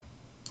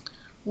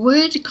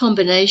Word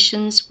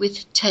combinations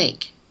with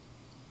take.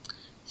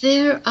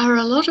 There are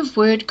a lot of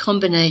word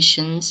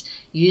combinations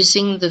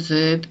using the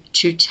verb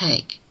to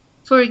take.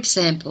 For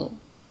example,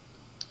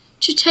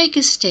 to take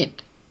a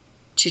step,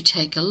 to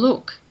take a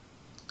look,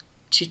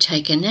 to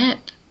take a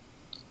nap,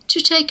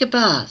 to take a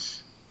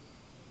bath.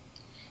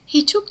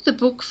 He took the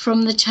book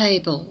from the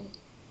table.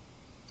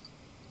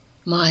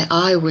 My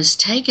eye was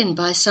taken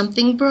by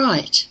something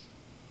bright.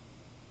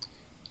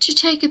 To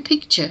take a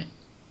picture,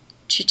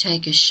 to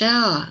take a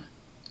shower,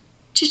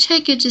 to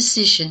take a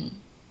decision.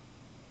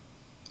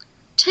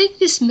 Take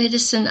this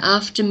medicine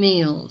after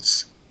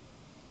meals.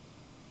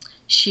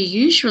 She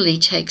usually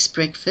takes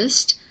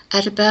breakfast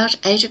at about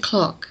 8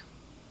 o'clock.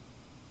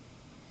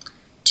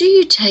 Do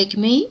you take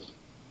me?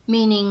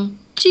 Meaning,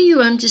 do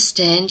you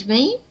understand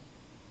me?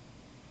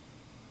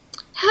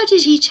 How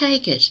did he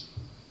take it?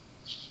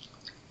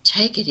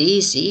 Take it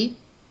easy.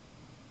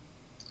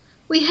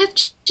 We have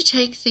to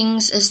take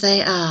things as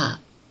they are.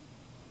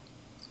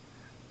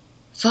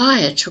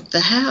 Fire took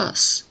the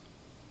house.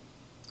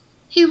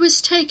 He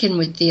was taken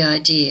with the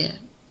idea.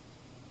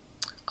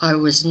 I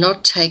was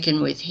not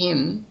taken with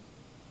him.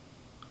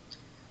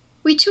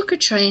 We took a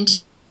train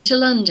to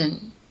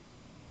London.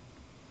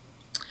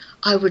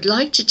 I would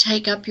like to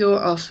take up your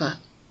offer.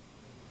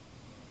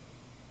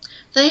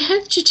 They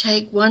have to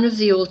take one of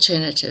the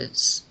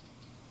alternatives.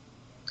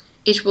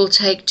 It will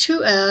take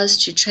 2 hours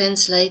to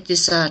translate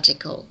this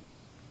article.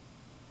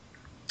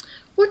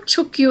 What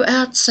took you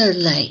out so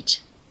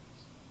late?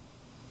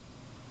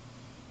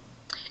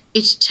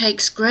 It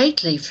takes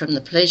greatly from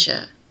the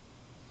pleasure.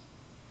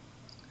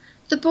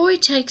 The boy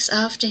takes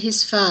after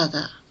his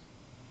father.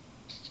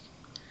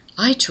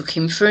 I took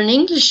him for an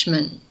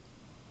Englishman.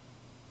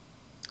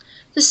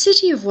 The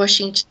city of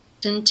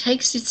Washington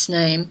takes its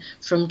name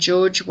from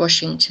George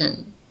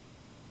Washington.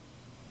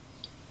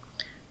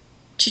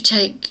 To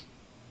take,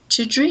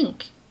 to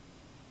drink,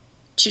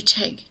 to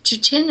take to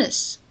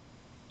tennis,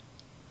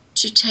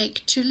 to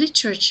take to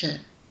literature.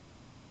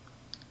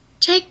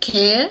 Take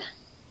care,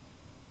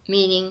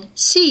 meaning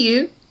see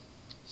you.